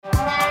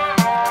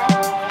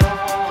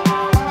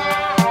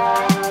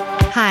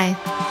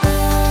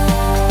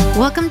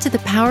the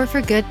Power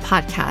for Good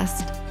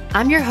podcast.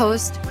 I'm your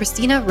host,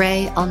 Christina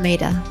Ray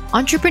Almeida,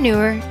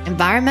 entrepreneur,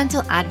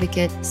 environmental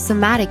advocate,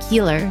 somatic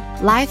healer,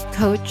 life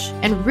coach,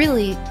 and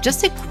really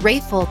just a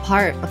grateful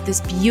part of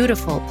this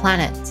beautiful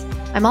planet.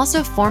 I'm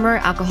also a former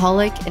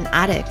alcoholic and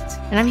addict,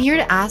 and I'm here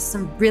to ask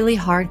some really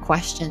hard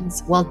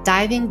questions while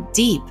diving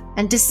deep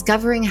and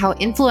discovering how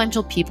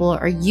influential people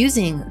are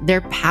using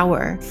their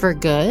power for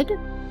good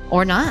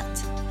or not.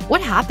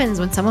 What happens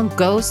when someone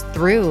goes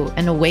through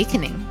an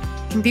awakening?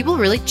 Can people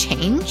really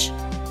change?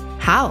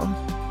 How?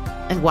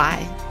 And why?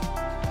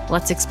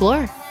 Let's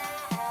explore.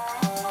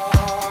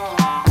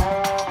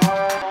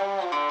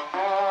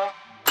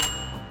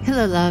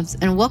 Hello, loves,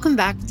 and welcome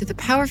back to the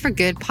Power for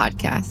Good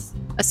podcast,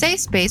 a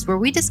safe space where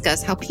we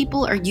discuss how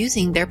people are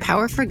using their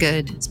power for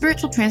good,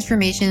 spiritual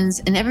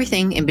transformations, and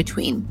everything in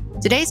between.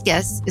 Today's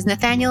guest is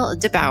Nathanael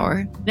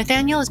Boer.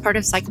 Nathanael is part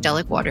of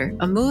Psychedelic Water,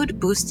 a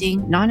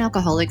mood-boosting,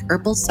 non-alcoholic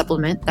herbal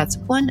supplement that's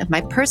one of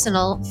my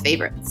personal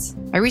favorites.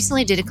 I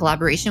recently did a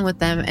collaboration with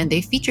them, and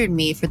they featured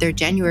me for their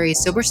January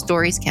Sober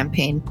Stories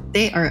campaign.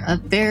 They are a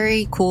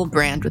very cool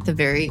brand with a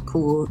very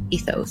cool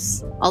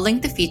ethos. I'll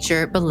link the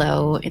feature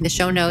below in the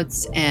show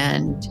notes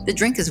and the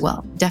drink as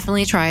well.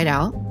 Definitely try it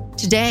out.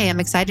 Today, I'm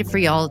excited for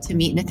y'all to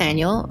meet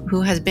Nathanael,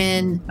 who has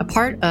been a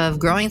part of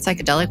growing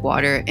Psychedelic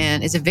Water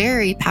and is a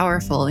very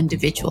powerful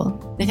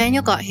individual.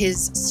 Nathanael got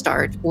his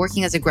start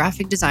working as a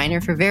graphic designer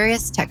for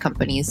various tech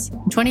companies.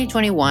 In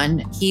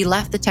 2021, he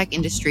left the tech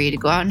industry to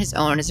go out on his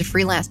own as a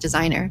freelance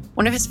designer.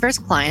 One of his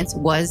first clients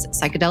was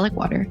Psychedelic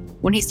Water.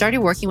 When he started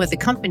working with the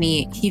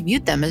company, he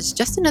viewed them as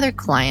just another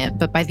client,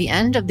 but by the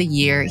end of the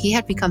year, he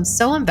had become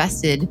so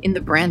invested in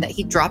the brand that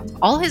he dropped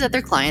all his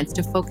other clients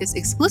to focus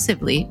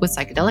exclusively with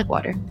Psychedelic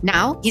Water.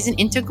 Now, he's an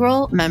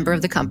integral member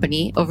of the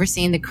company,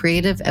 overseeing the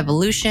creative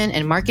evolution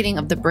and marketing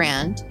of the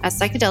brand, as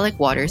Psychedelic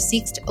Water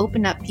seeks to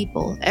open up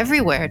people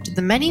everywhere to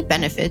the many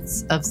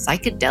benefits of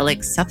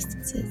psychedelic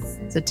substances.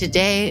 So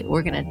today,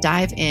 we're going to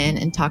dive in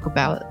and talk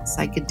about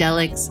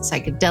psychedelics,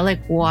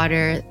 psychedelic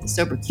water, the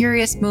Sober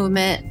Curious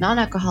movement,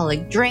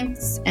 non-alcoholic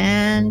drinks,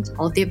 and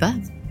all of the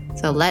above.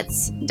 So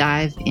let's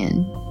dive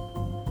in.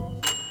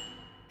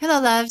 Hello,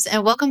 loves,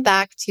 and welcome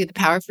back to the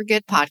Power for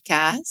Good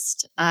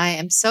podcast. I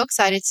am so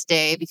excited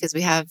today because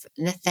we have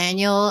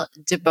Nathanael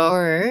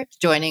Boer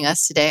joining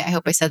us today. I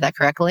hope I said that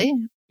correctly.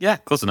 Yeah,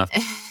 close enough.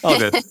 All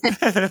good.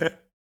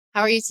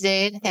 How are you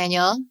today,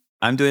 Nathanael?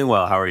 I'm doing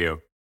well. How are you?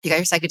 You got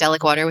your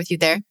psychedelic water with you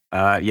there?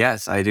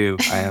 Yes, I do.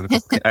 I have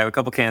a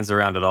couple cans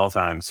around at all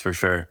times, for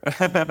sure.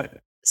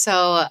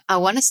 So I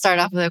want to start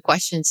off with a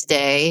question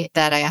today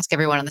that I ask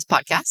everyone on this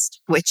podcast,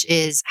 which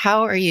is,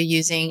 how are you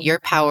using your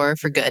power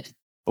for good?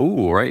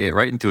 Oh,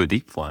 right into a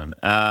deep one.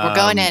 We're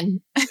going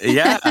in.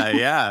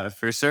 yeah,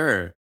 for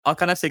sure. I'll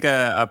kind of take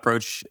a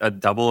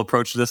double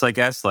approach to this, I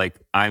guess. Like,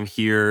 I'm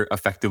here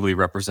effectively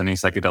representing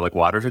Psychedelic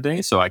Water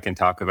today, so I can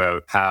talk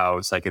about how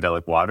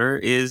Psychedelic Water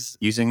is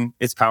using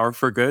its power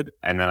for good,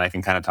 and then I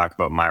can kind of talk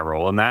about my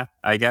role in that,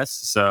 I guess.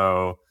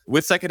 So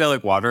with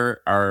Psychedelic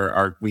Water,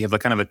 we have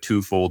kind of a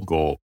twofold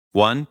goal.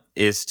 One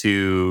is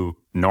to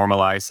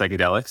normalize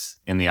psychedelics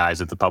in the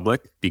eyes of the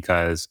public,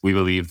 because we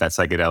believe that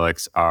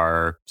psychedelics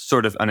are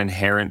sort of an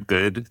inherent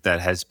good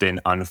that has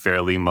been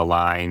unfairly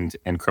maligned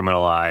and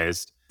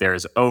criminalized.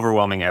 There's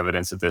overwhelming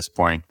evidence at this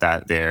point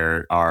that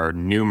there are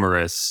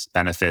numerous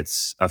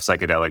benefits of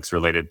psychedelics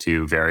related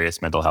to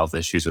various mental health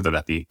issues, whether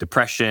that be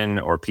depression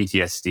or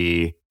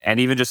PTSD. And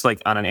even just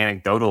like on an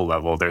anecdotal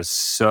level, there's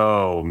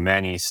so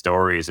many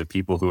stories of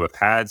people who have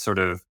had sort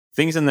of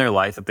things in their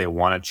life that they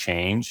want to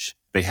change.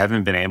 They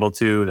haven't been able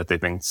to, that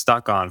they've been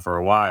stuck on for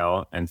a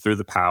while. And through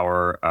the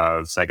power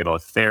of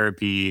psychedelic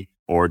therapy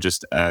or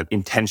just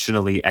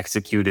intentionally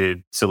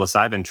executed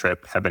psilocybin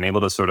trip, have been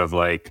able to sort of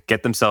like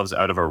get themselves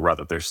out of a rut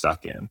that they're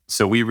stuck in.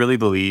 So we really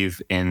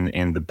believe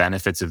in the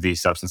benefits of these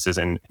substances,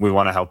 and we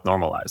want to help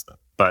normalize them.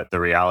 But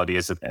the reality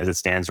is, as it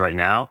stands right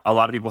now, a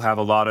lot of people have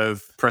a lot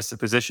of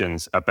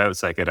presuppositions about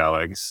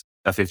psychedelics.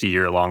 A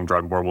 50-year-long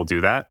drug war will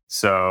do that.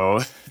 So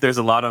there's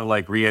a lot of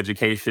like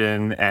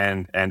re-education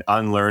and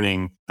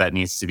unlearning that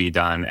needs to be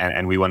done.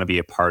 And we want to be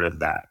a part of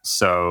that.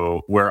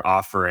 So we're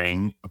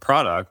offering a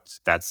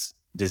product that's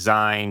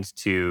designed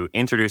to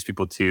introduce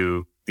people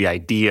to the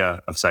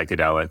idea of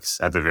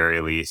psychedelics, at the very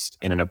least,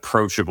 in an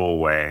approachable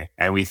way.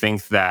 And we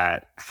think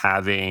that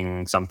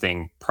having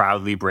something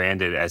proudly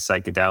branded as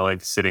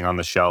psychedelics sitting on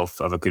the shelf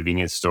of a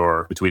convenience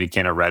store between a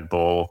can of Red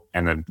Bull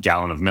and a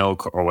gallon of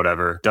milk or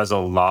whatever does a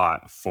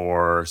lot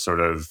for sort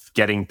of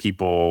getting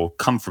people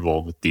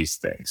comfortable with these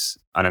things.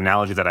 An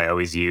analogy that I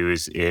always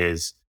use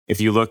is,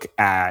 if you look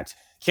at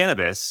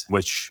cannabis,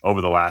 which over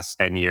the last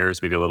 10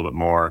 years, maybe a little bit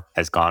more,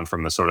 has gone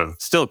from a sort of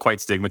still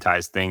quite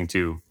stigmatized thing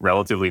to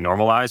relatively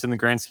normalized in the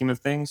grand scheme of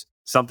things.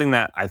 Something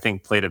that I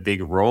think played a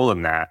big role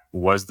in that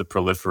was the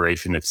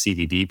proliferation of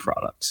CBD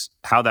products.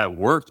 How that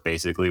worked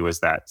basically was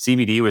that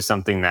CBD was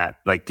something that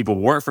like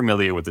people weren't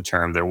familiar with the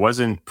term. There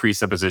wasn't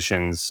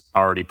presuppositions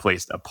already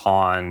placed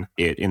upon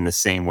it in the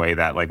same way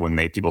that like when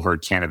people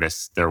heard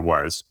cannabis, there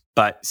was.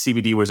 But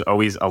CBD was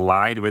always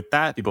aligned with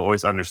that. People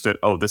always understood,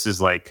 oh, this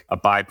is like a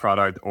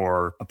byproduct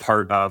or a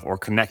part of or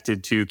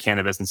connected to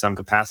cannabis in some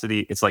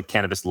capacity. It's like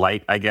cannabis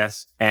light, I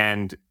guess.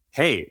 And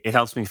hey, it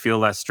helps me feel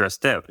less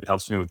stressed out. It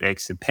helps me with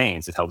aches and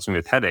pains. It helps me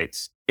with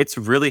headaches. It's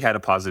really had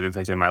a positive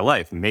impact in my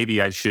life.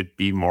 Maybe I should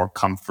be more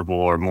comfortable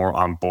or more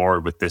on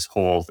board with this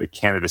whole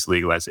cannabis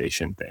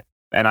legalization thing.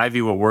 And I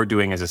view what we're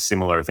doing as a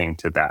similar thing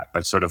to that,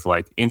 but sort of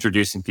like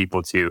introducing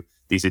people to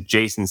these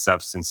adjacent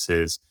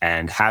substances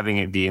and having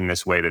it be in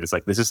this way that it's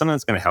like, this is something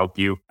that's going to help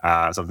you,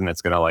 something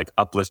that's going to like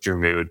uplift your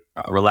mood,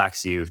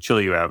 relax you,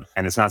 chill you out.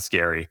 And it's not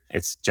scary.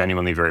 It's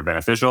genuinely very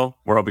beneficial.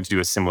 We're hoping to do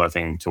a similar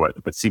thing to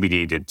what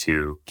CBD did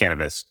to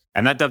cannabis.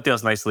 And that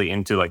dovetails nicely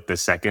into like the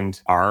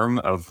second arm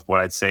of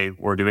what I'd say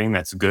we're doing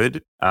that's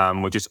good,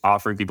 which is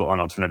offering people an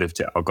alternative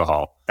to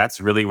alcohol.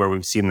 That's really where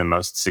we've seen the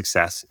most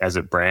success as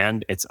a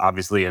brand. It's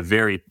obviously a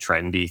very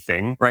trendy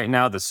thing right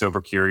now. The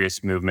sober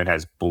curious movement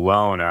has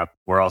blown up.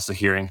 We're also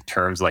hearing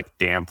terms like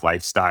damp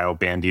lifestyle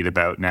bandied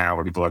about now,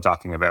 where people are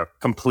talking about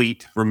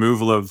complete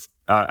removal of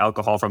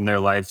alcohol from their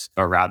lives,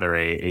 or rather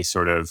a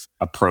sort of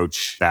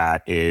approach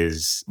that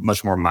is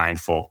much more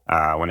mindful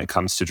when it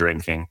comes to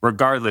drinking.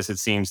 Regardless, it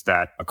seems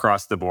that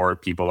across the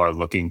board, people are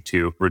looking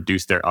to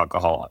reduce their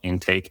alcohol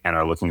intake and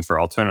are looking for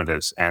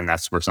alternatives. And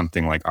that's where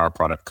something like our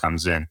product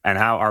comes in. And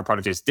how our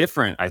product is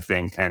different, I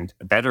think, and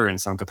better in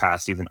some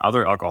capacity than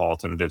other alcohol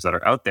alternatives that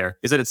are out there,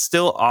 is that it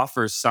still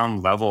offers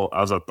some level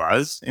of a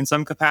buzz in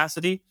some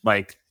capacity.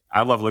 Like,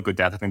 I love Liquid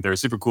Death. I think they're a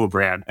super cool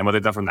brand. And what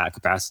they've done from that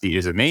capacity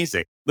is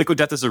amazing. Liquid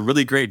Death does a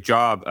really great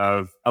job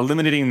of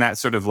eliminating that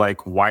sort of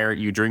like, why aren't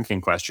you drinking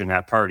question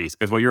at parties?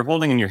 Because what you're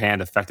holding in your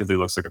hand effectively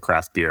looks like a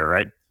craft beer,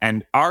 right?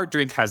 And our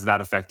drink has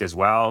that effect as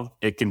well.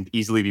 It can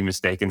easily be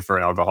mistaken for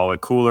an alcoholic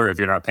cooler if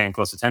you're not paying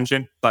close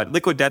attention. But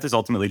Liquid Death is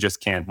ultimately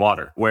just canned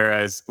water.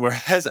 Whereas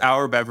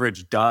our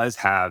beverage does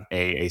have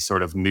a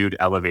sort of mood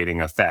elevating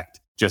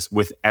effect, just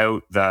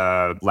without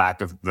the lack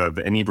of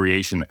the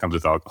inebriation that comes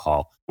with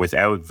alcohol,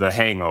 without the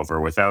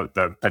hangover, without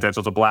the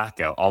potential to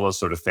blackout, all those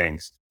sort of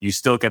things. You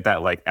still get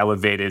that like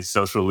elevated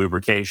social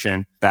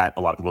lubrication that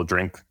a lot of people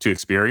drink to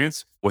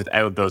experience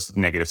without those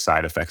negative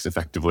side effects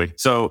effectively.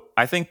 So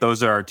I think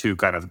those are our two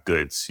kind of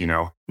goods,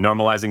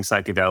 normalizing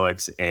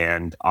psychedelics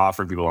and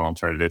offering people an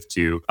alternative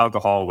to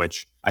alcohol,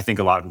 which I think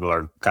a lot of people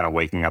are kind of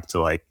waking up to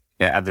like,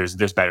 yeah,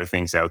 there's better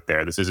things out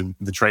there.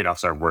 The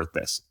trade-offs are worth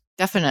this.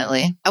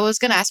 Definitely. I was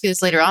going to ask you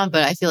this later on,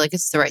 but I feel like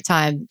it's the right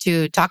time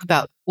to talk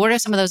about what are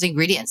some of those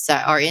ingredients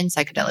that are in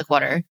psychedelic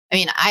water. I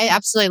mean, I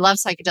absolutely love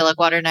psychedelic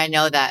water, and I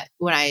know that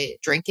when I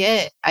drink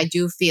it, I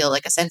do feel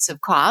like a sense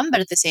of calm, but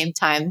at the same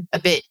time, a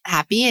bit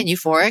happy and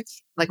euphoric.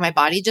 Like my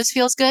body just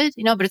feels good,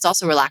 but it's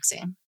also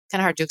relaxing.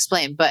 Kind of hard to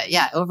explain, but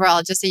yeah,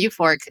 overall, just a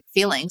euphoric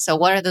feeling. So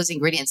what are those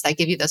ingredients that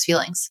give you those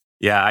feelings?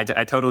 Yeah,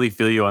 I totally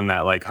feel you on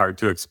that, like hard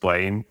to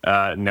explain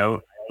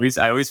note.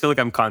 I always feel like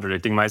I'm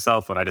contradicting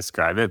myself when I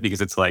describe it,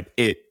 because it's like,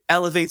 it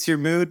elevates your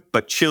mood,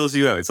 but chills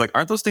you out. It's like,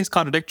 aren't those things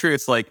contradictory?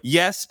 It's like,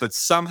 yes, but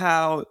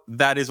somehow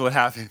that is what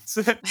happens.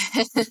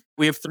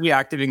 We have 3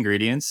 active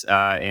ingredients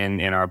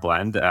in our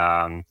blend.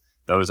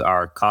 Those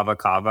are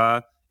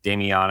kava,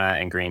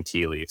 damiana, and green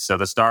tea leaf. So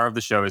the star of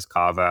the show is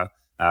kava.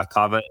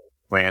 Kava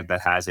plant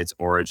that has its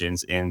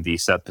origins in the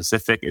South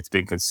Pacific. It's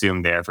been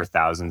consumed there for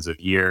thousands of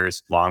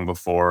years, long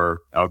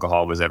before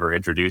alcohol was ever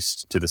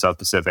introduced to the South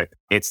Pacific.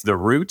 It's the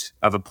root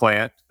of a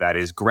plant that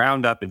is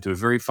ground up into a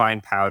very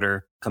fine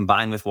powder,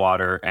 combined with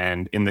water.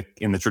 And in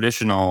the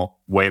traditional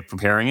way of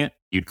preparing it,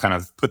 you'd kind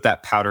of put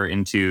that powder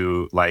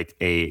into like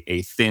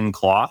a thin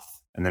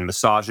cloth and then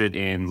massage it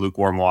in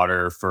lukewarm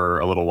water for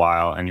a little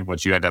while. And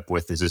what you end up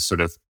with is this sort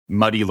of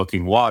muddy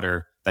looking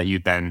water that you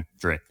then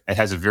drink. It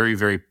has a very,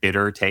 very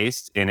bitter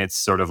taste in its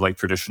sort of like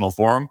traditional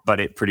form, but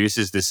it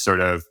produces this sort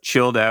of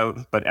chilled out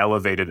but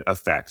elevated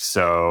effect.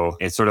 So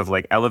it sort of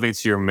like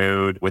elevates your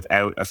mood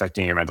without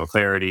affecting your mental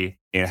clarity.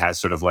 It has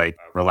sort of like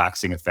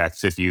relaxing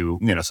effects if you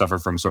suffer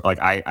from sort of like,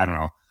 I don't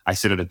know, I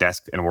sit at a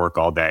desk and work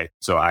all day.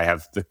 So I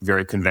have the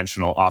very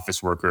conventional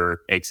office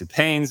worker aches and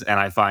pains. And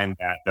I find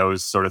that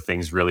those sort of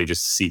things really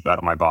just seep out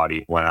of my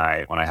body when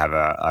I have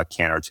a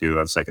can or two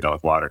of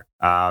psychedelic water.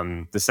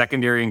 The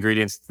secondary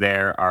ingredients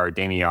there are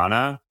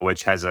damiana,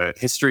 which has a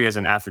history as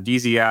an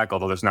aphrodisiac,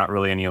 although there's not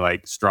really any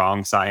like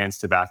strong science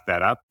to back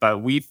that up.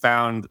 But we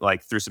found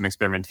like through some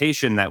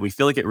experimentation that we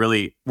feel like it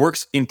really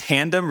works in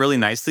tandem really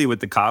nicely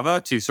with the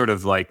kava to sort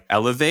of like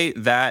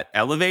elevate that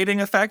elevating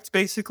effect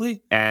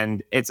basically.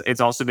 And it's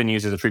also been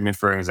used as a treatment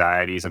for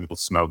anxiety. Some people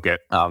smoke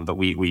it, but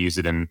we use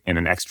it in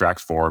an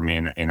extract form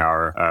in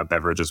our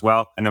beverage as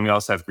well. And then we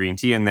also have green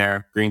tea in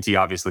there. Green tea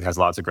obviously has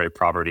lots of great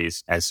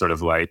properties as sort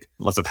of like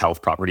lots of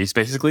health properties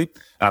basically.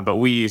 But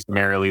we use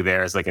primarily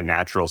there as like a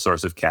natural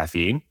source of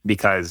caffeine,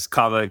 because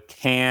kava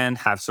can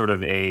have sort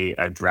of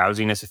a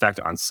drowsiness effect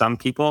on some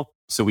people.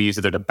 So we use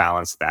it there to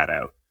balance that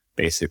out,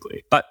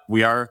 basically. But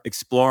we are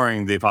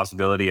exploring the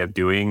possibility of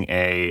doing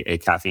a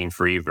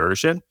caffeine-free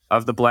version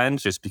of the blend,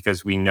 just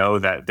because we know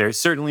that there's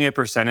certainly a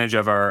percentage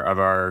of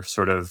our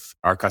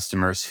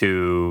customers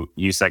who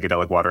use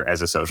psychedelic water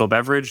as a social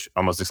beverage,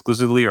 almost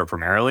exclusively or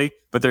primarily.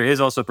 But there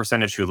is also a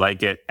percentage who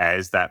like it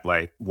as that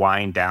like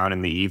wind down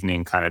in the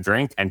evening kind of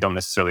drink and don't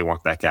necessarily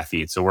want that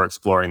caffeine. So we're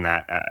exploring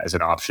that as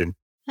an option.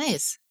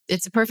 Nice.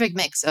 It's a perfect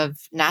mix of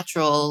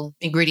natural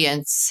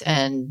ingredients,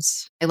 and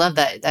I love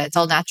that it's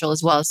all natural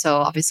as well. So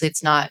obviously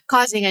it's not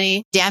causing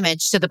any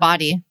damage to the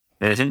body.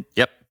 Mm-hmm.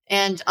 Yep.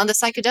 And on the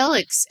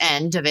psychedelics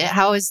end of it,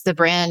 what is the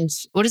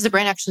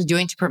brand actually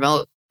doing to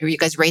promote? Are you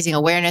guys raising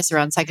awareness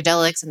around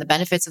psychedelics and the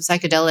benefits of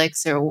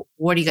psychedelics, or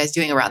what are you guys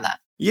doing around that?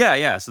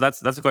 Yeah. So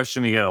that's a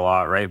question we get a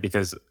lot, right?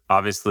 Because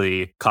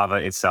obviously kava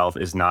itself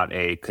is not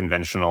a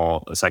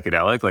conventional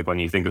psychedelic. Like when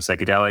you think of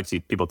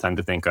psychedelics, people tend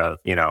to think of,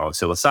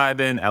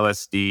 psilocybin,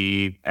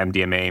 LSD,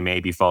 MDMA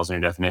maybe falls in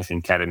your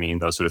definition, ketamine,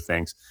 those sort of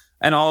things.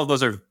 And all of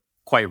those are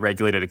quite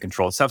regulated and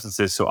controlled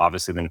substances. So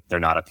obviously they're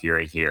not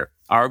appearing here.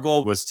 Our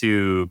goal was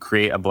to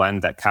create a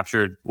blend that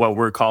captured what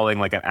we're calling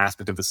like an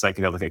aspect of the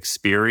psychedelic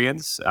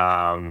experience.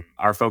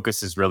 Our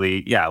focus is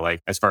really,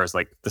 like as far as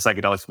like the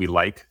psychedelics we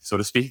like, so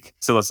to speak.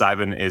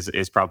 Psilocybin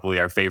is probably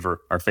our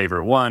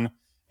favorite one.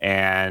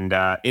 And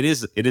it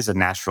is a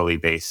naturally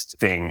based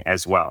thing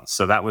as well.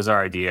 So that was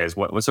our idea, is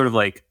what sort of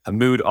like a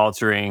mood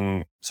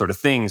altering sort of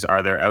things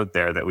are there out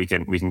there that we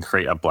can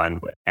create a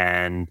blend with.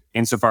 And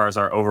insofar as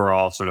our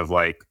overall sort of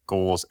like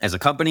goals as a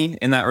company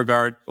in that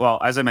regard, well,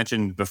 as I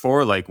mentioned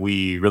before, like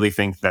we really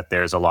think that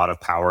there's a lot of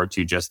power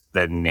to just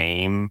the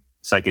name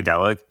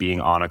psychedelic being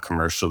on a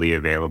commercially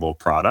available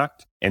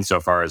product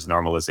insofar as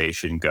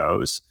normalization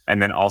goes.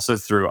 And then also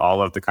through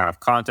all of the kind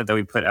of content that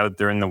we put out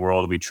there in the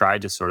world, we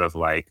tried to sort of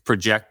like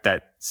project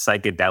that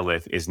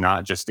psychedelic is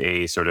not just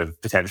a sort of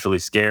potentially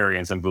scary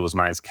in some people's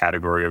minds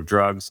category of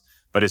drugs,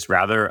 but it's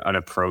rather an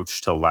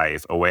approach to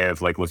life, a way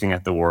of like looking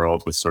at the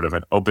world with sort of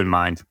an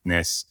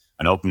open-mindedness,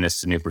 an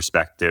openness to new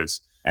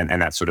perspectives, and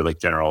that sort of like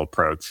general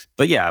approach.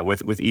 But yeah,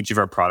 with each of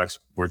our products,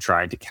 we're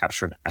trying to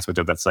capture an aspect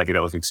of that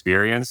psychedelic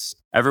experience.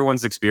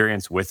 Everyone's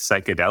experience with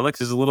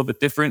psychedelics is a little bit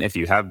different if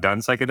you have done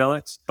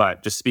psychedelics.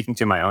 But just speaking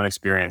to my own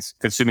experience,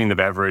 consuming the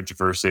beverage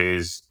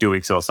versus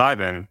doing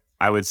psilocybin,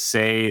 I would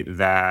say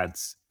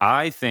that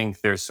I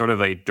think there's sort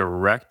of a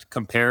direct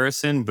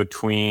comparison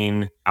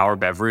between our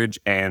beverage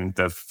and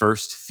the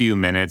first few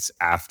minutes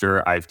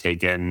after I've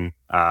taken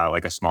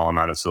like a small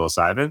amount of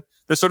psilocybin.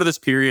 There's sort of this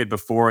period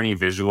before any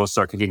visuals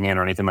start kicking in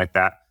or anything like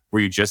that,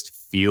 where you just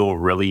feel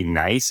really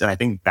nice. And I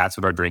think that's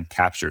what our drink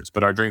captures.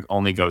 But our drink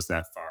only goes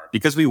that far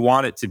because we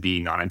want it to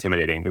be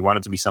non-intimidating. We want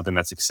it to be something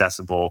that's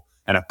accessible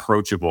and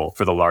approachable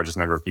for the largest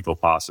number of people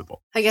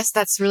possible. I guess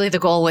that's really the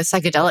goal with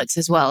psychedelics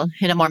as well,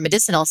 in a more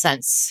medicinal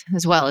sense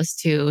as well, is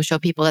to show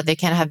people that they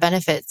can have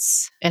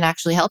benefits and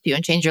actually help you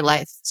and change your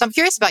life. So I'm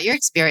curious about your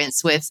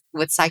experience with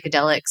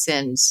psychedelics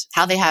and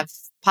how they have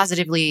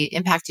positively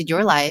impacted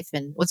your life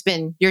and what's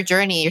been your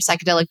journey, your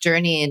psychedelic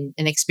journey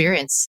and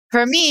experience.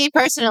 For me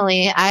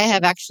personally, I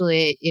have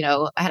actually,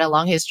 I had a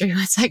long history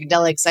with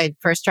psychedelics. I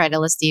first tried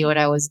LSD when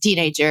I was a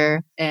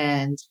teenager,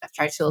 and I've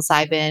tried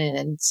psilocybin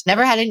and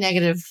never had a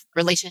negative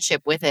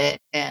relationship with it.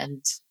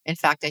 And in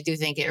fact, I do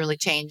think it really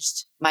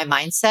changed my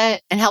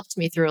mindset and helped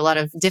me through a lot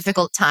of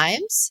difficult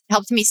times,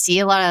 helped me see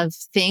a lot of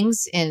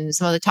things in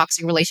some of the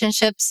toxic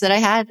relationships that I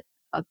had,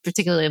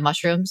 particularly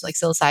mushrooms like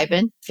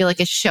psilocybin. I feel like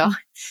it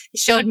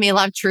showed me a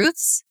lot of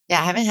truths. Yeah,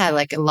 I haven't had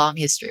like a long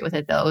history with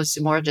it though. It was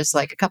more just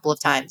like a couple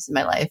of times in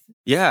my life.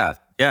 Yeah.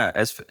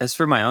 As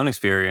for my own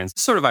experience,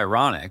 it's sort of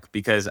ironic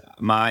because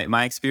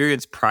my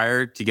experience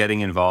prior to getting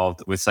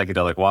involved with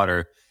psychedelic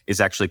water is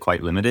actually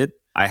quite limited.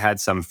 I had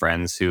some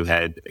friends who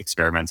had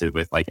experimented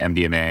with like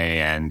MDMA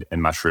and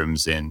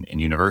mushrooms in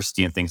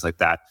university and things like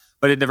that.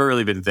 But it never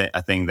really been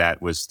a thing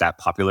that was that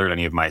popular in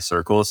any of my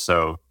circles.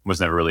 So it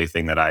was never really a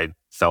thing that I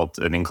felt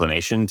an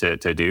inclination to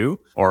do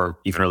or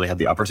even really had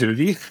the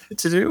opportunity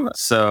to do.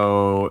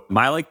 So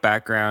my like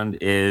background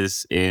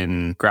is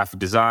in graphic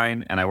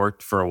design, and I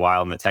worked for a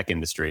while in the tech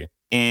industry.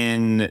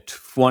 In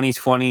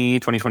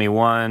 2020,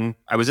 2021,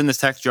 I was in this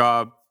tech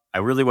job. I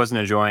really wasn't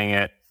enjoying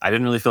it. I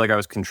didn't really feel like I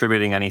was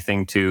contributing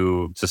anything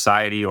to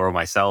society or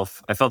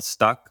myself. I felt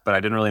stuck, but I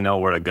didn't really know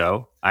where to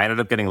go. I ended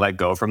up getting let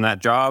go from that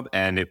job,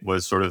 and it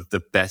was sort of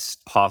the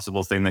best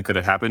possible thing that could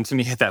have happened to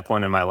me at that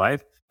point in my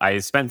life. I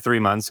spent 3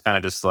 months kind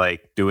of just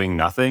like doing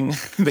nothing,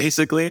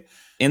 basically.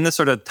 In the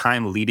sort of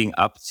time leading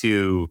up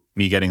to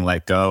me getting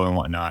let go and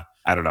whatnot,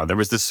 I don't know, there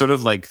was this sort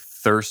of like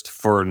thirst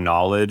for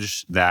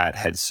knowledge that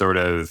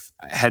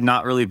had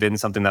not really been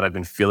something that I've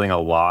been feeling a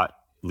lot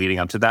leading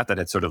up to that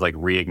had sort of like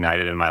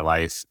reignited in my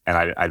life. And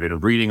I've been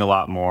reading a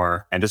lot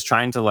more and just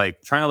trying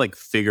to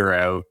figure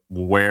out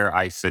where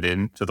I fit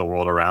into the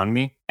world around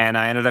me. And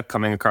I ended up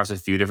coming across a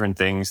few different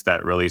things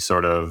that really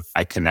sort of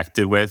I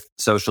connected with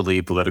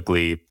socially,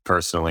 politically,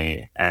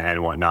 personally,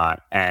 and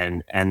whatnot.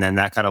 And then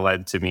that kind of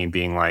led to me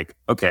being like,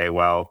 okay,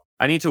 well,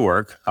 I need to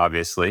work,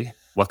 obviously.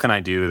 What can I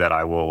do that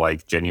I will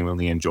like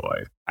genuinely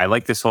enjoy? I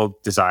like this whole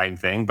design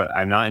thing, but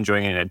I'm not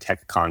enjoying it in a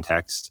tech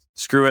context.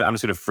 screw it, I'm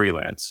just going to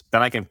freelance.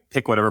 Then I can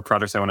pick whatever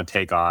projects I want to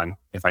take on.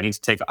 If I need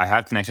to I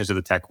have connections to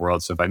the tech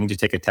world. So if I need to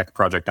take a tech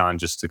project on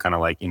just to kind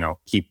of like,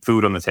 keep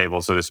food on the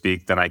table, so to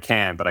speak, then I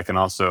can. But I can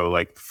also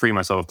like free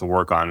myself to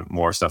work on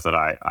more stuff that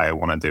I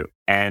want to do.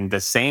 And the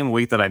same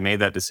week that I made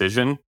that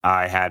decision,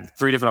 I had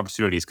 3 different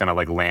opportunities kind of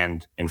like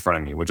land in front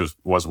of me, which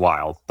was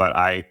wild. But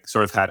I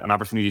sort of had an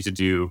opportunity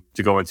to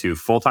go into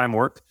full-time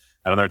work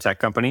at another tech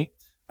company.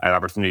 I had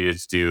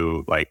opportunities to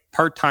do like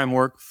part-time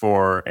work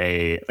for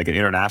an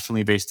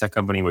internationally based tech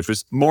company, which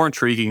was more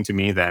intriguing to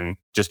me than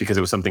just because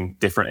it was something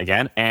different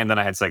again. And then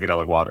I had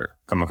psychedelic water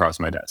come across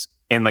my desk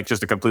in like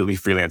just a completely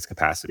freelance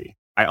capacity.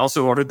 I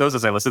also ordered those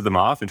as I listed them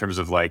off in terms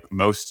of like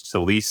most to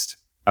least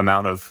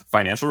amount of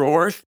financial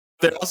reward.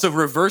 They're also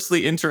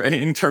reversely in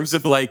terms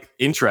of like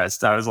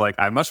interest. I was like,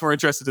 I'm much more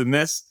interested in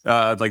this,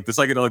 like the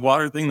psychedelic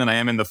water thing, than I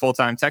am in the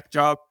full-time tech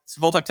job. So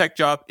full-time tech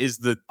job is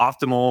the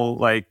optimal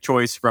like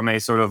choice from a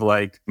sort of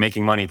like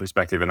making money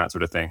perspective and that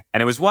sort of thing.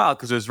 And it was wild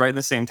because it was right in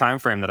the same time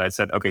frame that I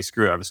said, okay,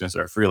 screw it, I'm just going to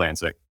start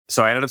freelancing.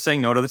 So I ended up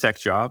saying no to the tech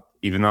job,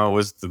 even though it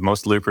was the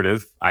most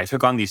lucrative. I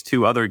took on these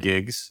 2 other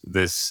gigs,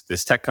 this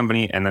tech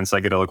company and then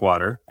psychedelic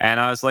water. And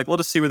I was like, well,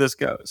 just see where this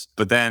goes.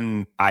 But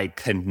then I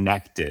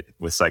connected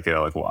with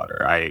psychedelic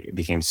water. I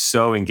became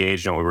so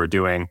engaged in what we were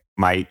doing.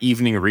 My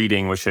evening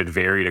reading, which had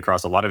varied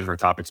across a lot of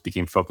different topics,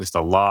 became focused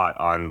a lot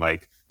on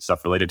like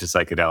stuff related to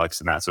psychedelics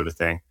and that sort of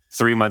thing.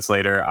 3 months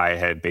later, I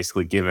had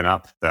basically given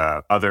up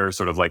the other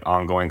sort of like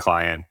ongoing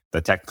client,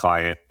 the tech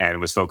client, and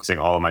was focusing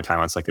all of my time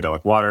on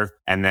psychedelic water.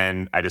 And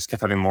then I just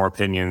kept having more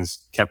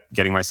opinions, kept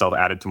getting myself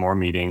added to more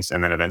meetings,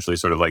 and then eventually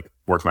sort of like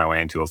worked my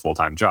way into a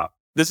full-time job.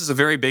 This is a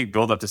very big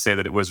buildup to say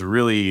that it was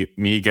really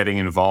me getting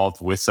involved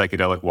with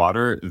psychedelic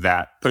water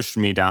that pushed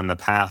me down the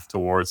path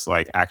towards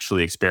like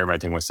actually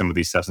experimenting with some of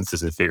these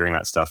substances and figuring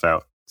that stuff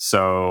out.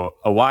 So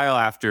a while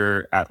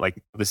after, at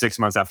like the 6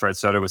 months after I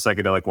started with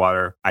psychedelic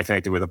water, I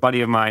connected with a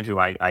buddy of mine who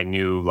I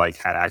knew like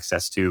had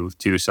access to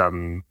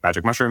some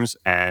magic mushrooms,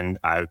 and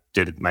I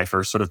did my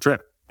first sort of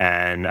trip.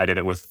 And I did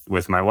it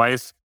with my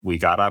wife. We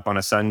got up on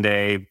a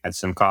Sunday, had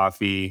some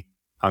coffee,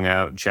 hung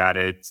out,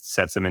 chatted,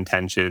 set some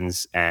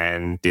intentions,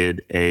 and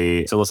did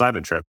a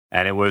psilocybin trip.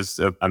 And it was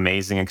an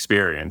amazing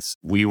experience.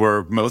 We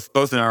were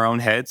both in our own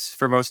heads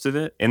for most of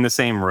it, in the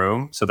same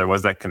room. So there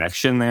was that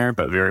connection there,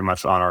 but very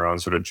much on our own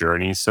sort of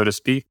journey, so to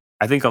speak.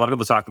 I think a lot of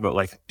people talk about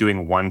like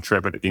doing one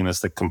trip and it being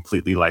this like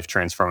completely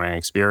life-transforming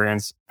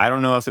experience. I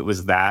don't know if it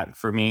was that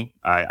for me.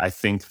 I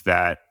think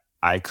that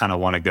I kind of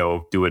want to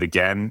go do it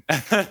again.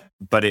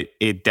 But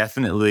it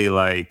definitely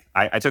like,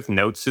 I took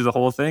notes through the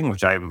whole thing,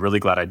 which I'm really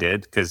glad I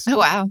did because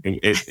wow.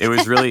 it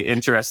was really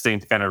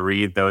interesting to kind of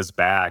read those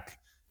back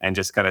and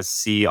just kind of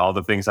see all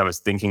the things I was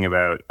thinking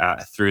about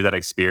through that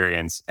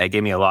experience. It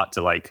gave me a lot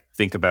to like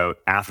think about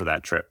after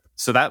that trip.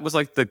 So that was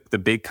like the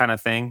big kind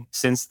of thing.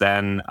 Since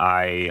then,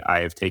 I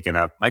have taken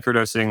up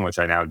microdosing, which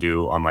I now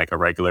do on like a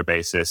regular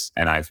basis.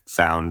 And I've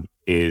found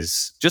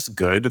is just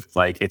good.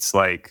 Like it's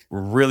like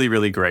really,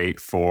 really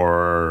great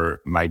for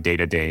my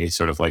day-to-day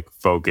sort of like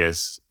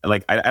focus.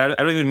 Like I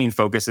don't even mean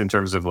focus in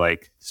terms of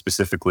like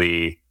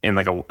specifically in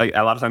like a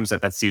lot of times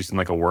that's used in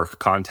like a work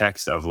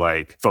context of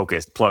like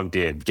focused, plugged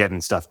in,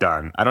 getting stuff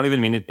done. I don't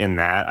even mean it in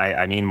that.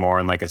 I mean more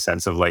in like a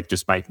sense of like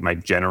just my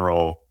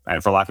general,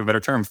 and for lack of a better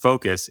term,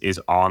 focus is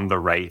on the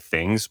right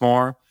things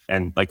more.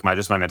 And like my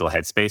mental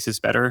headspace is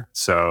better.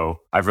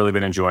 So I've really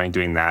been enjoying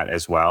doing that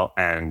as well.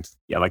 And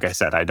yeah, like I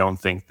said, I don't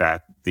think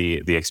that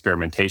the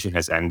experimentation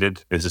has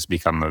ended. It's just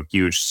become a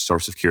huge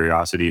source of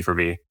curiosity for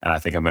me. And I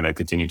think I'm going to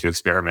continue to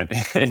experiment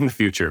in the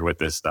future with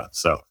this stuff.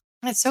 So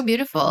it's so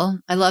beautiful.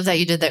 I love that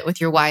you did that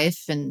with your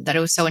wife and that it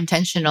was so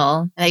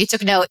intentional and that you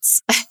took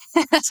notes.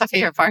 That's my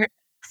favorite part.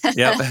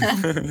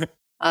 Yep.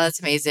 Oh,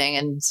 that's amazing.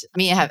 And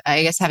me,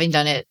 I guess having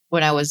done it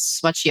when I was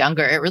much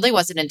younger, it really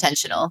wasn't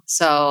intentional.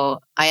 So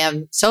I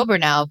am sober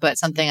now, but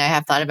something I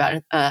have thought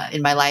about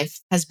in my life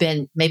has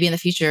been maybe in the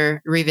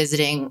future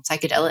revisiting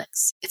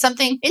psychedelics. It's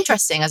something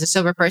interesting as a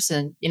sober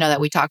person,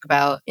 that we talk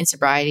about in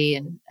sobriety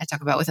and I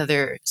talk about with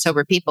other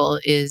sober people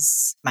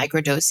is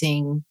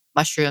microdosing,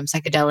 mushroom,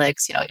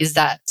 psychedelics, is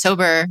that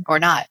sober or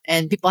not?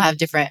 And people have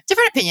different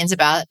opinions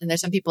about it. And there's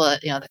some people,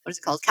 what is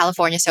it called?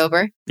 California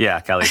sober. Yeah,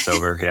 Cali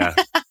sober. Yeah.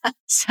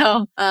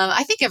 So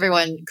I think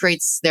everyone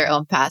creates their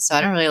own path. So I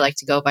don't really like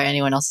to go by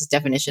anyone else's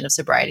definition of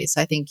sobriety. So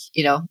I think,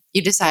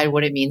 you decide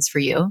what it means for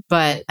you.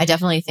 But I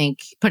definitely think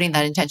putting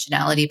that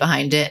intentionality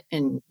behind it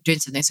and doing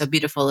something so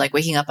beautiful, like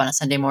waking up on a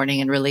Sunday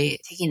morning and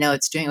really taking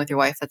notes, doing it with your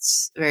wife,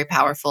 that's very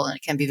powerful. And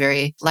it can be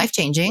very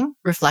life-changing,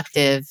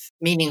 reflective,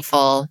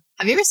 meaningful.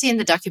 Have you ever seen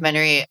the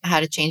documentary,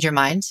 How to Change Your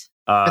Mind?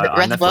 On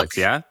read the Netflix, book?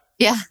 Yeah.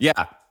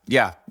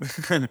 Yeah.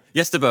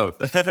 Yes to both.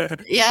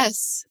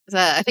 Yes.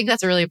 I think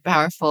that's a really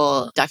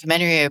powerful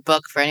documentary or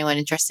book for anyone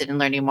interested in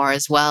learning more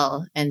as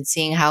well. And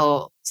seeing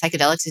how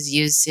psychedelics is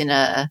used in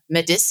a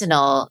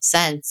medicinal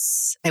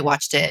sense. I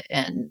watched it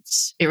and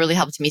it really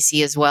helped me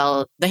see as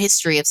well the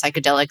history of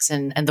psychedelics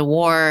and the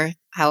war,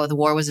 how the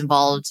war was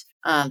involved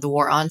the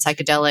war on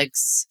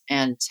psychedelics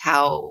and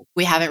how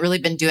we haven't really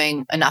been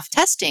doing enough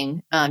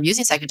testing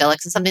using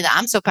psychedelics. And something that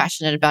I'm so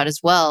passionate about as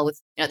well, with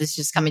this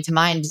just coming to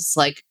mind, is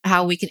like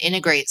how we can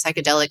integrate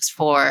psychedelics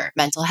for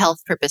mental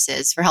health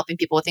purposes, for helping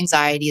people with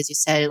anxiety, as you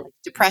said, like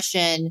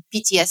depression,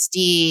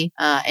 PTSD,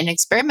 and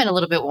experiment a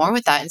little bit more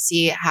with that and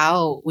see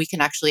how we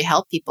can actually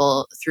help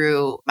people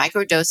through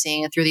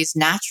microdosing and through these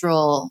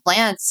natural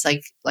plants,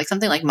 like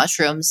something like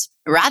mushrooms,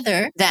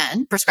 rather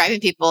than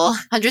prescribing people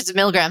hundreds of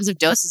milligrams of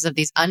doses of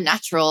these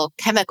unnatural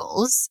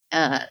chemicals,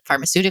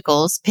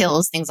 pharmaceuticals,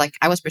 pills, things like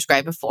I was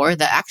prescribed before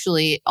that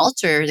actually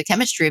alter the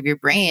chemistry of your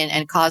brain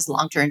and cause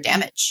long-term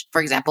damage.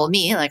 For example,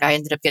 me, like I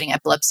ended up getting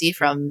epilepsy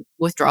from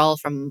withdrawal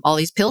from all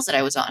these pills that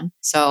I was on.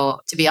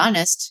 So to be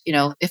honest,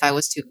 if I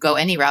was to go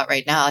any route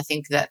right now, I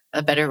think that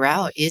a better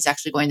route is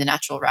actually going the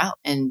natural route,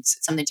 and it's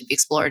something to be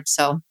explored.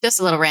 So just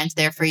a little rant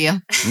there for you.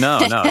 No,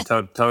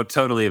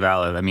 totally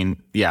valid. I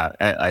mean, yeah,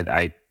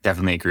 I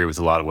definitely agree with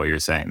a lot of what you're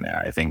saying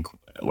there. I think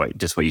what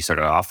you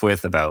started off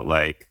with about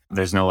like,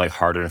 there's no like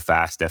hard and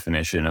fast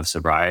definition of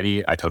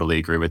sobriety. I totally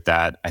agree with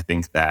that. I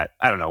think that,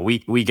 I don't know,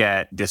 we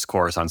get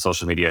discourse on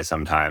social media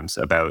sometimes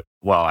about,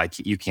 well,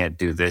 you can't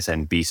do this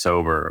and be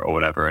sober or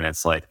whatever. And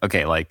it's like,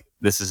 okay, like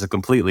this is a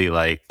completely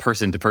like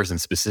person to person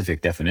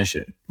specific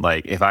definition.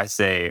 Like if I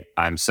say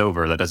I'm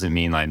sober, that doesn't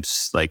mean I'm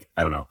like,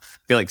 I don't know.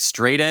 I feel like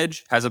straight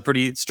edge has a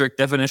pretty strict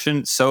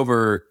definition.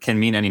 Sober can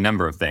mean any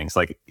number of things.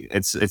 Like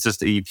it's just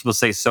people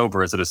say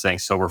sober instead of saying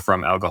sober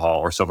from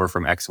alcohol or sober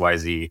from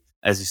XYZ.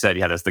 As you said,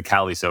 there's the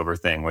Cali sober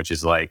thing, which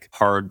is like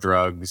hard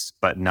drugs,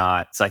 but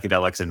not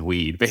psychedelics and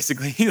weed.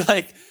 Basically,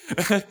 like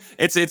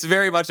it's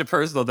very much a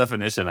personal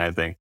definition, I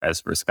think,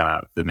 as for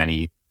kind of the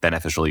many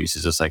beneficial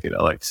uses of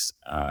psychedelics.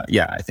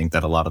 I think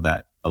that a lot of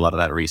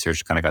that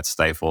research kind of got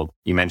stifled.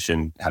 You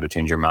mentioned How to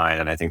Change Your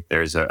Mind, and I think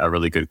there's a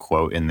really good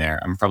quote in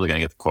there. I'm probably going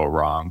to get the quote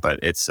wrong, but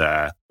it's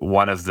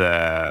one of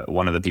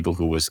the people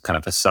who was kind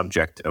of a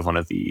subject of one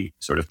of the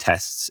sort of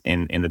tests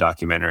in the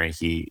documentary.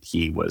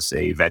 He was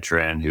a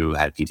veteran who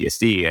had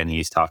PTSD, and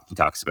he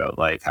talks about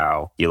like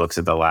how he looks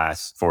at the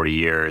last 40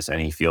 years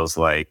and he feels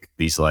like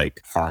these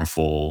like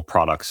harmful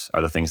products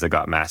are the things that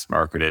got mass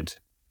marketed,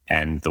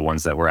 and the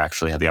ones that were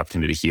actually had the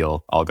opportunity to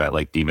heal all got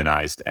like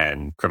demonized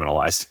and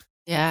criminalized.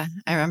 Yeah,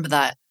 I remember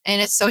that.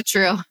 And it's so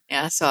true.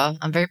 Yeah, so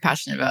I'm very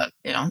passionate about,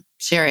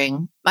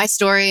 sharing my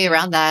story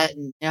around that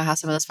and, how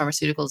some of those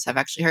pharmaceuticals have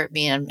actually hurt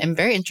me. And I'm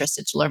very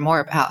interested to learn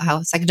more about how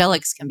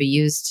psychedelics can be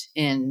used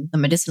in the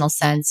medicinal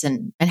sense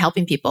and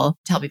helping people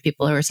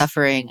who are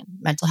suffering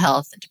mental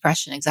health and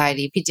depression,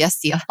 anxiety,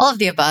 PTSD, all of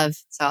the above.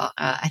 So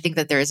I think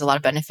that there is a lot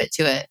of benefit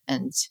to it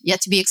and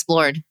yet to be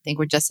explored. I think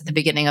we're just at the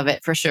beginning of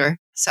it for sure.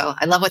 So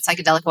I love what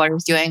Psychedelic Water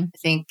is doing. I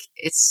think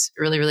it's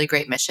a really, really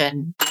great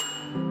mission.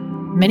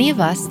 Many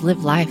of us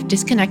live life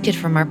disconnected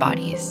from our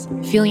bodies,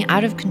 feeling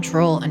out of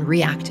control and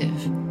reactive.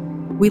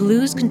 We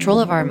lose control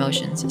of our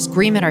emotions,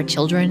 scream at our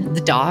children,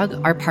 the dog,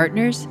 our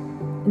partners,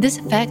 and this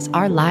affects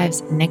our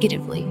lives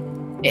negatively.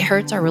 It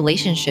hurts our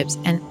relationships,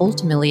 and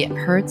ultimately it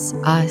hurts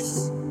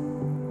us.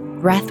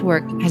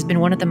 Breathwork has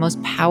been one of the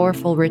most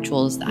powerful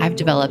rituals that I've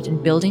developed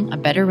in building a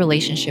better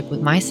relationship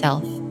with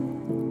myself,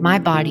 my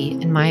body,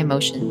 and my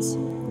emotions.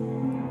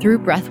 Through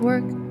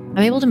breathwork,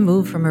 I'm able to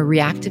move from a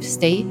reactive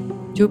state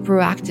to a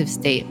proactive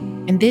state,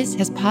 and this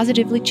has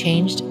positively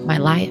changed my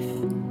life,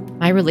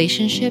 my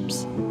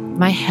relationships,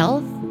 my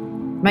health,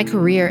 my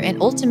career,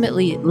 and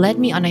ultimately led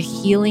me on a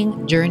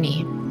healing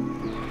journey.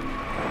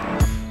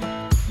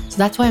 So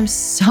that's why I'm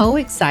so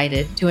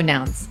excited to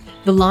announce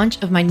the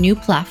launch of my new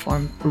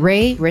platform,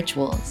 Ray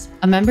Rituals,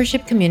 a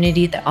membership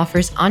community that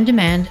offers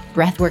on-demand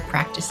breathwork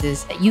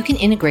practices that you can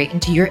integrate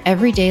into your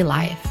everyday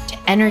life to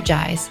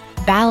energize,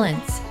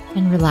 balance,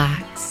 and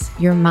relax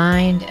your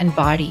mind and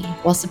body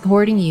while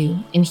supporting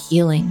you in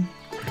healing.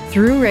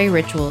 Through Ray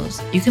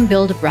Rituals, you can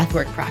build a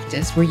breathwork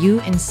practice where you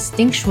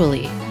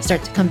instinctually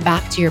start to come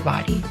back to your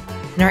body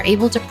and are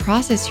able to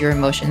process your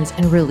emotions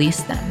and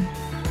release them.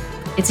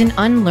 It's an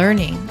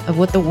unlearning of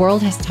what the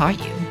world has taught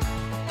you,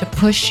 to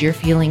push your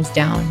feelings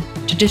down,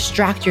 to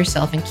distract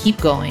yourself and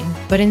keep going,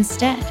 but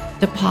instead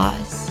to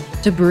pause,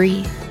 to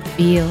breathe,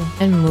 feel,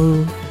 and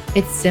move.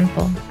 It's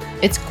simple,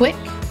 it's quick,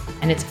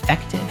 and it's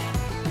effective.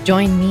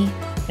 Join me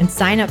and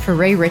sign up for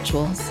Ray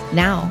Rituals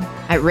now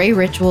at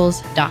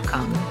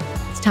rayrituals.com.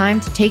 It's time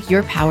to take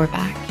your power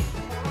back,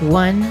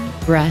 one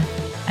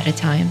breath at a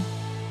time.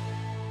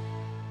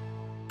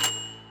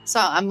 So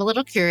I'm a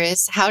little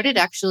curious, how did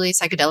actually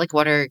Psychedelic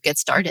Water get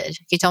started?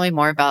 Can you tell me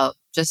more about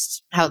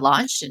just how it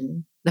launched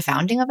and the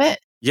founding of it?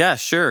 Yeah,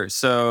 sure.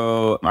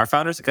 So our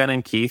founder's a guy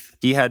named Keith.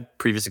 He had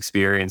previous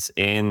experience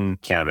in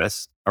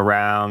cannabis.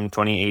 Around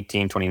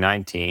 2018,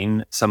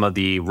 2019, some of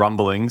the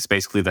rumblings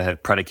basically that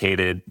had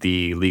predicated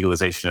the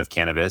legalization of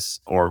cannabis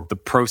or the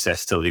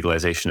process to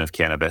legalization of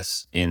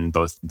cannabis in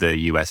both the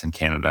US and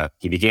Canada.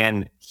 He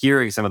began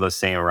hearing some of those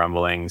same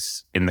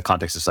rumblings in the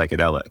context of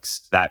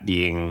psychedelics, that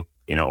being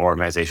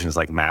organizations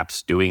like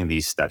MAPS doing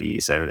these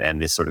studies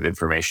and this sort of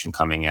information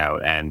coming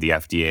out, and the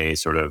FDA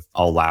sort of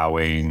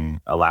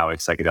allowing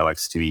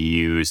psychedelics to be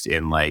used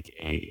in like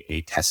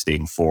a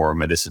testing for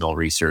medicinal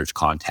research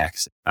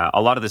context.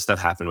 A lot of this stuff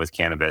happened with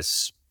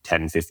cannabis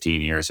 10,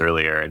 15 years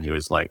earlier. And he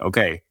was like,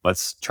 okay,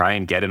 let's try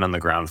and get in on the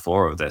ground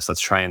floor of this.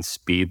 Let's try and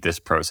speed this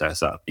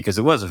process up, because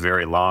it was a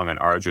very long and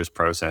arduous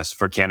process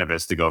for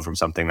cannabis to go from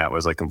something that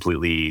was like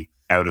completely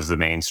out of the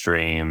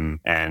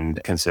mainstream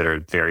and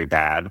considered very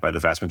bad by the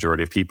vast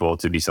majority of people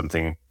to be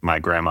something my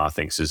grandma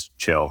thinks is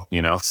chill,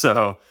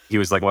 So he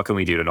was like, what can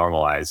we do to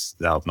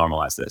help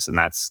normalize this? And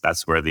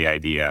that's where the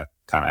idea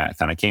kind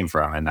of came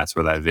from. And that's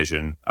where that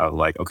vision of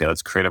like, okay,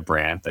 let's create a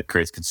brand that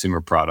creates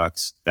consumer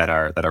products that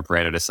are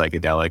branded as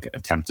psychedelic,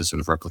 attempt to sort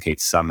of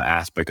replicate some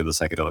aspect of the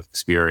psychedelic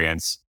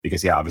experience.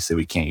 Because obviously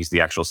we can't use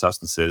the actual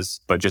substances,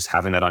 but just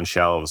having that on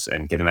shelves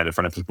and getting that in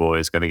front of people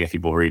is going to get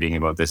people reading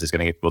about this, is going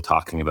to get people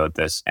talking about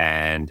this.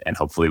 And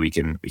hopefully we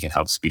can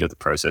help speed up the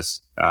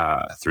process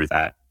through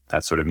that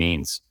sort of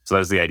means. So that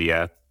was the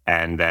idea.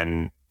 And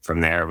then from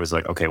there it was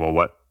like, okay, well,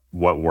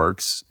 what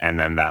works? And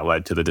then that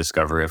led to the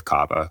discovery of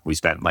kava. We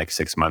spent like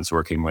 6 months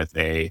working with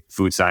a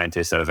food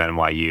scientist out of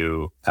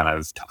NYU, kind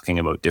of talking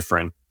about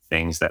different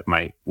things that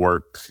might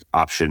work,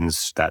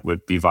 options that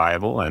would be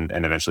viable, and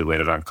eventually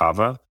landed on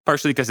kava,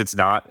 partially because it's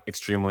not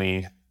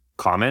extremely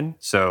common.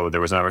 So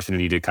there was an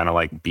opportunity to kind of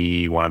like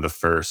be one of the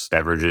first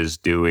beverages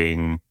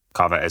doing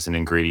kava as an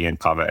ingredient,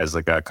 kava as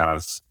like a kind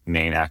of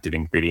main active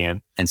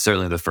ingredient, and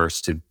certainly the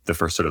first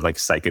sort of like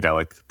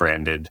psychedelic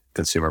branded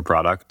consumer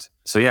product.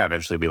 So yeah,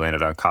 eventually we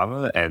landed on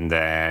kava. And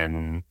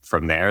then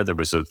from there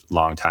was a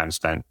long time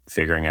spent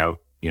figuring out,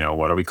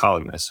 what are we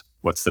calling this?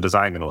 What's the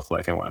design going to look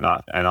like and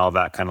whatnot? And all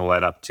that kind of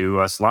led up to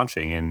us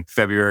launching in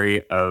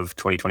February of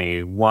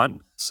 2021.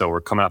 So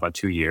we're coming up on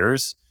 2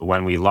 years.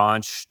 When we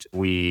launched,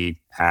 we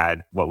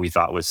had what we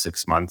thought was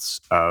 6 months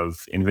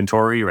of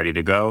inventory ready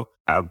to go.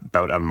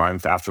 About a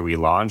month after we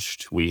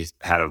launched, we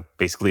had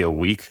basically a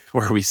week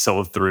where we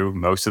sold through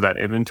most of that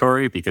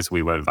inventory because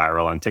we went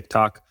viral on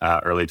TikTok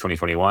early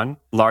 2021.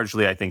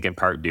 Largely, I think in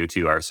part due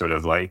to our sort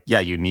of like,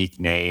 unique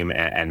name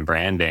and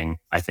branding.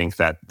 I think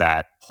that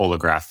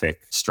holographic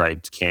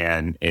striped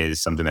can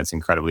is something that's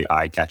incredibly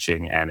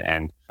eye-catching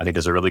and I think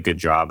does a really good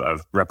job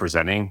of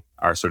representing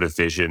our sort of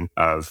vision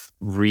of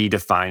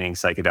redefining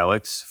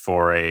psychedelics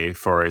for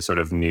a sort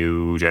of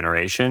new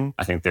generation.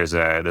 I think there's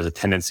a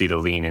tendency to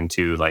lean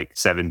into like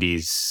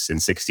 70s and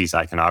 60s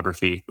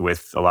iconography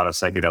with a lot of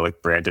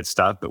psychedelic branded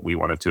stuff, but we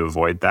wanted to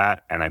avoid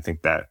that. And I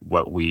think that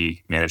what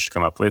we managed to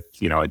come up with,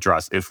 it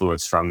draws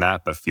influence from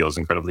that, but feels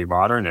incredibly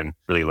modern and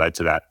really led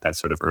to that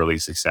sort of early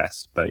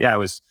success. But yeah, it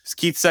was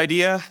Keith's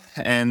idea.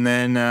 And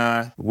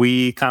then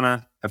we kind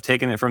of have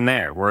taken it from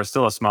there. We're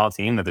still a small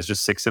team. That there's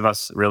just 6 of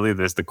us, really.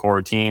 There's the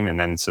core team and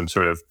then some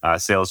sort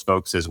of sales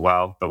folks as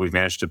well. But we've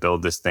managed to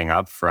build this thing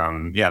up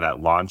from,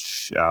 that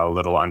launch a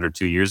little under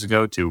 2 years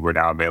ago to we're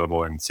now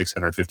available in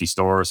 650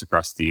 stores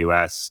across the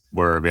US.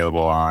 We're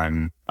available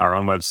on our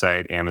own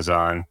website,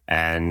 Amazon,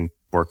 and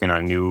working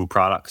on new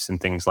products and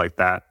things like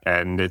that.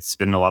 And it's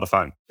been a lot of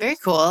fun. Very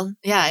cool.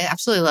 Yeah, I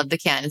absolutely love the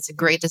can. It's a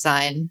great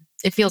design.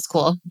 It feels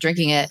cool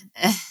drinking it.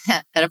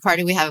 At a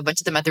party, we have a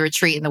bunch of them at the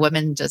retreat and the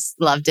women just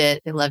loved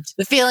it. They loved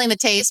the feeling, the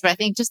taste, but I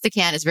think just the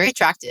can is very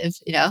attractive,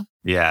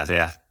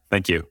 Yeah.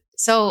 Thank you.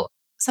 So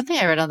something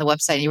I read on the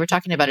website, and you were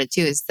talking about it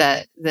too, is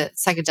that the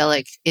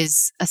psychedelic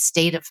is a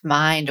state of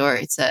mind, or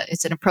it's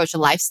an approach, a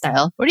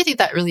lifestyle. What do you think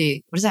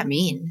what does that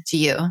mean to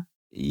you?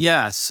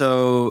 Yeah,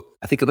 so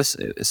I think it was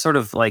sort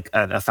of like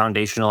a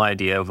foundational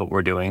idea of what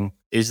we're doing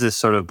is this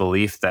sort of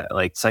belief that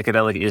like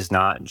psychedelic is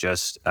not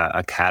just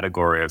a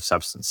category of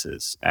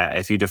substances.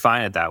 If you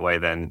define it that way,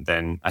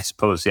 then I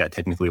suppose,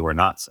 technically we're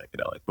not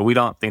psychedelic. But we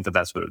don't think that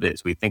that's what it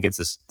is. We think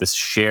it's this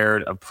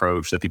shared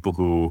approach that people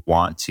who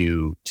want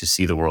to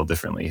see the world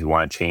differently, who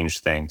want to change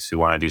things, who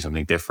want to do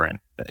something different,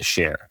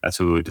 share. That's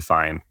who we would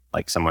define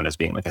like someone as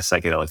being like a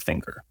psychedelic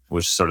thinker,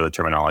 which is sort of the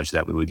terminology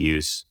that we would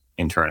use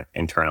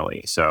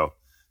internally. So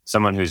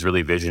someone who's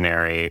really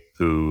visionary,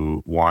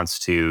 who wants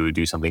to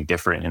do something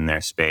different in their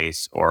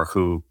space, or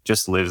who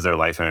just lives their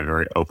life in a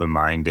very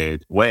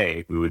open-minded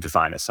way, we would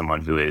define as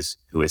someone who is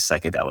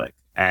psychedelic.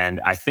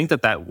 And I think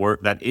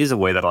that is a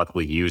way that a lot of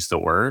people use the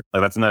word.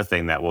 Like that's another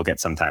thing that we'll get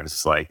sometimes.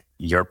 It's like,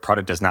 your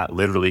product does not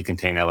literally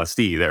contain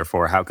LSD,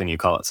 therefore how can you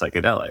call it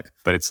psychedelic?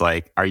 But it's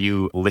like, are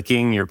you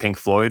licking your Pink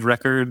Floyd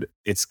record?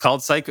 It's called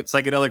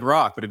psychedelic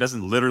rock, but it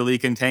doesn't literally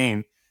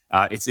contain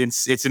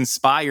it's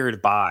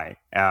inspired by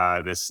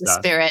this the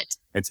spirit.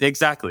 It's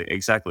exactly.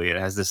 It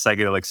has this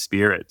psychedelic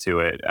spirit to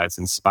it. It's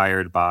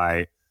inspired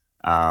by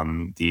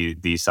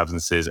these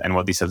substances and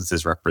what these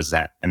substances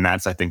represent. And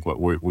that's, I think, what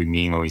we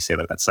mean when we say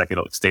that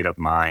psychedelic state of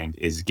mind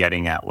is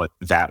getting at what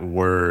that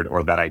word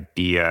or that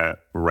idea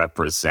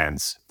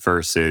represents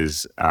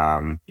versus,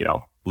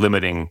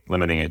 limiting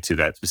it to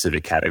that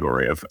specific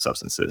category of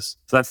substances.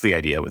 So that's the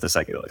idea with the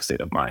psychedelic state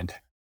of mind.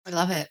 I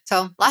love it.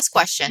 So last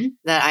question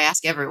that I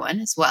ask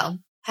everyone as well.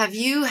 Have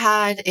you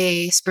had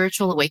a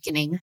spiritual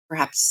awakening,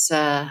 perhaps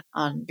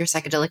on your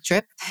psychedelic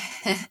trip?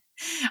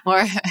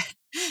 Or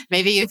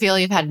Maybe you feel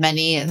you've had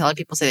many, and a lot of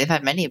people say they've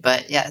had many,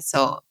 but yeah,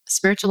 so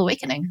spiritual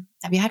awakening.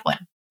 Have you had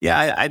one?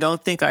 Yeah, I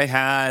don't think I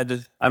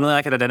had, I don't think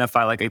I could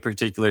identify like a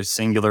particular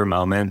singular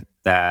moment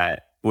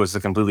that was a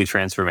completely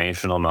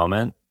transformational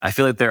moment. I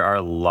feel like there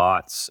are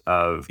lots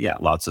of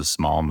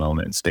small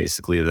moments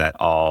basically that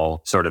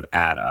all sort of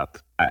add up.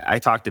 I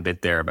talked a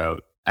bit there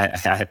about,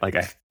 as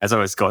I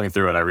was going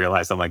through it, I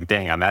realized I'm like,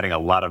 dang, I'm adding a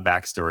lot of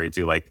backstory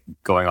to like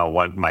going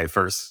on my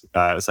first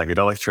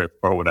psychedelic trip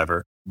or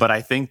whatever. But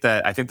I think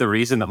the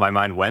reason that my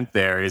mind went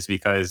there is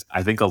because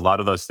I think a lot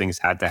of those things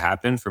had to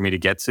happen for me to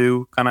get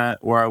to kind of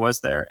where I was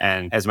there.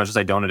 And as much as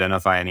I don't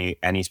identify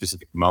any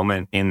specific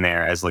moment in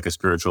there as like a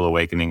spiritual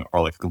awakening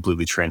or like a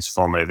completely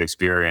transformative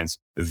experience,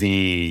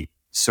 the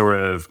sort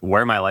of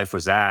where my life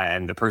was at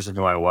and the person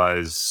who I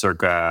was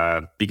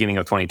circa beginning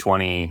of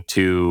 2020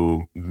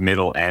 to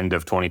middle end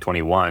of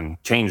 2021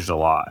 changed a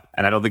lot.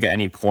 And I don't think at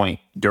any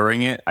point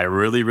during it, I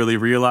really, really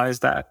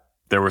realized that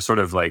there were sort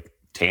of like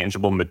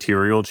tangible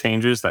material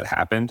changes that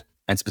happened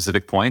at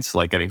specific points,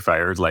 like getting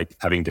fired, like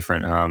having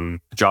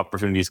different job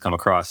opportunities come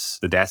across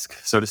the desk,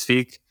 so to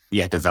speak.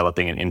 Yeah,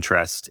 developing an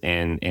interest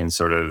in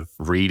sort of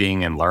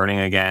reading and learning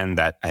again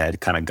that had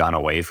kind of gone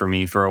away from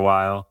me for a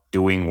while.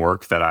 Doing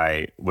work that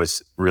I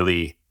was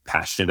really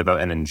passionate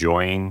about and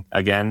enjoying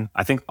again.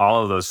 I think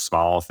all of those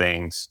small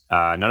things,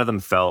 none of them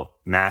felt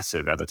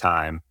massive at the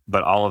time,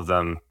 but all of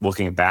them,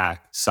 looking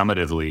back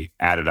summatively,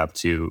 added up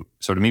to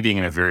sort of me being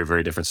in a very,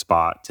 very different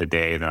spot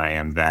today than I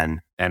am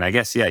then. And I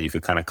guess, yeah, you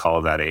could kind of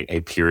call that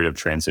a period of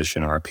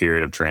transition or a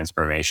period of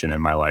transformation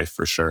in my life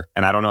for sure.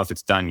 And I don't know if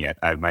it's done yet.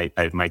 I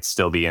might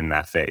still be in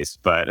that phase,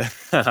 but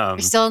you're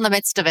still in the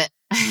midst of it.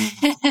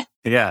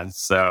 Yeah.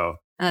 So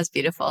that's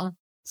beautiful.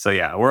 So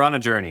yeah, we're on a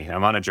journey.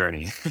 I'm on a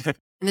journey.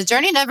 And the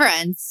journey never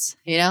ends,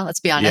 let's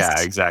be honest.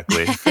 Yeah,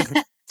 exactly.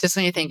 Just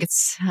when you think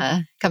it's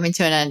coming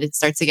to an end, it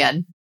starts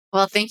again.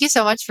 Well, thank you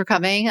so much for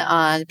coming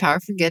on the Power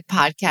for Good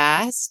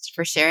podcast,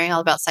 for sharing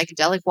all about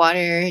psychedelic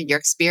water, your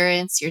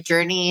experience, your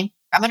journey.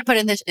 I'm going to put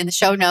in the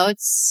show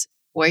notes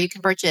where you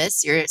can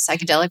purchase your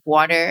psychedelic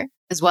water,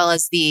 as well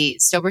as the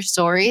sober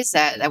stories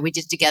that we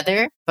did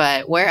together.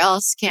 But where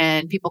else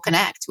can people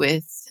connect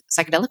with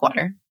psychedelic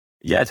water?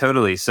 Yeah,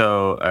 totally.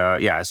 So,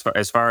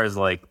 as far as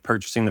like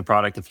purchasing the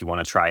product, if you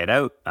want to try it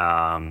out,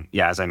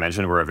 as I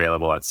mentioned, we're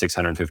available at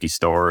 650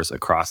 stores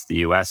across the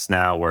US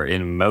now. We're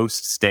in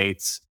most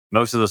states.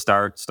 Most of those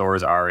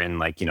stores are in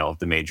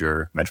the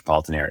major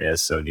metropolitan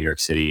areas. So New York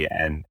City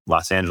and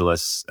Los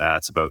Angeles,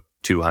 it's about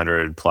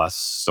 200 plus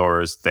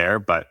stores there.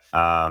 But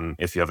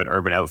if you have an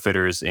Urban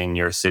Outfitters in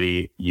your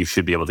city, you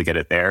should be able to get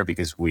it there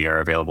because we are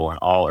available in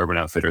all Urban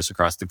Outfitters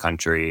across the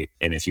country.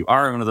 And if you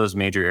are in one of those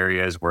major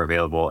areas, we're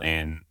available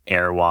in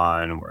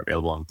Erewhon, we're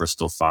available in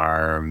Bristol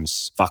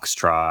Farms,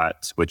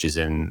 Foxtrot, which is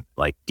in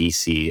like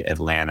DC,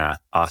 Atlanta,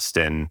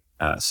 Austin.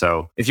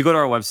 So if you go to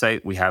our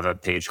website, we have a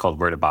page called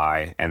Where to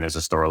Buy, and there's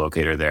a store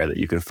locator there that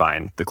you can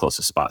find the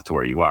closest spot to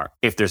where you are.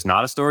 If there's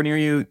not a store near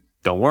you,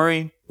 don't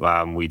worry.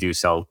 We do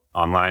sell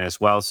online as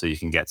well, so you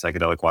can get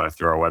psychedelic water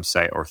through our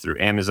website or through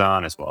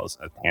Amazon, as well as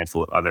a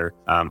handful of other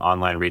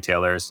online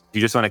retailers. If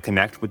you just want to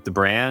connect with the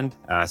brand,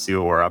 see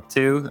what we're up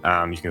to,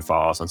 you can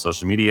follow us on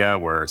social media.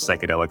 We're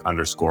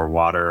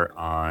psychedelic_water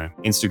on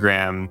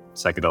Instagram,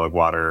 psychedelic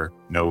water,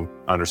 no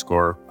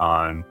underscore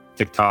on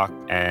TikTok.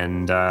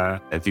 And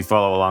if you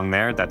follow along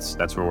there, that's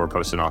where we're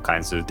posting all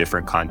kinds of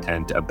different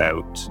content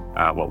about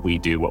what we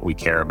do, what we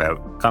care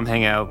about. Come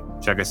hang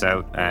out, check us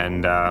out,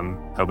 and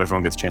hope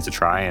everyone gets a chance to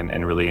try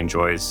and really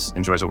enjoys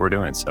what we're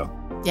doing. So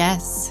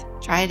yes,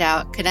 try it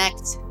out,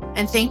 connect.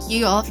 And thank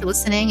you all for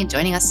listening and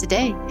joining us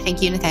today.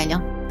 Thank you,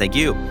 Nathanael. Thank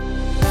you.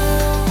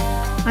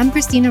 I'm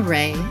Christina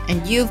Ray,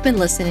 and you've been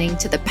listening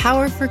to the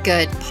Power for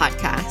Good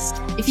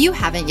podcast. If you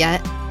haven't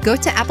yet, go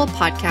to Apple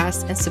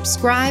Podcasts and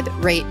subscribe,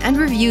 rate, and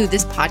review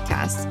this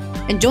podcast.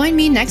 And join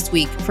me next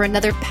week for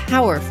another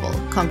powerful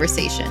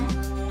conversation.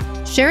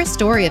 Share a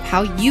story of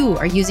how you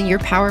are using your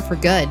power for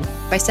good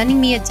by sending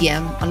me a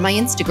DM on my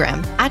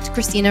Instagram at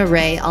Christina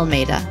Ray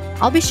Almeida.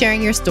 I'll be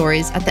sharing your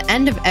stories at the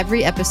end of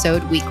every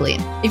episode weekly.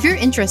 If you're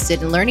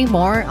interested in learning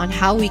more on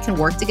how we can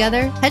work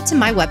together, head to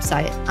my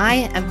website,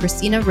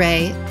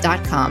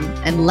 IamChristinaRay.com,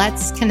 and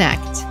let's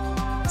connect.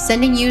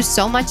 Sending you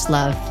so much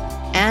love.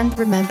 And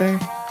remember,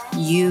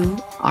 you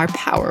are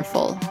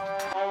powerful.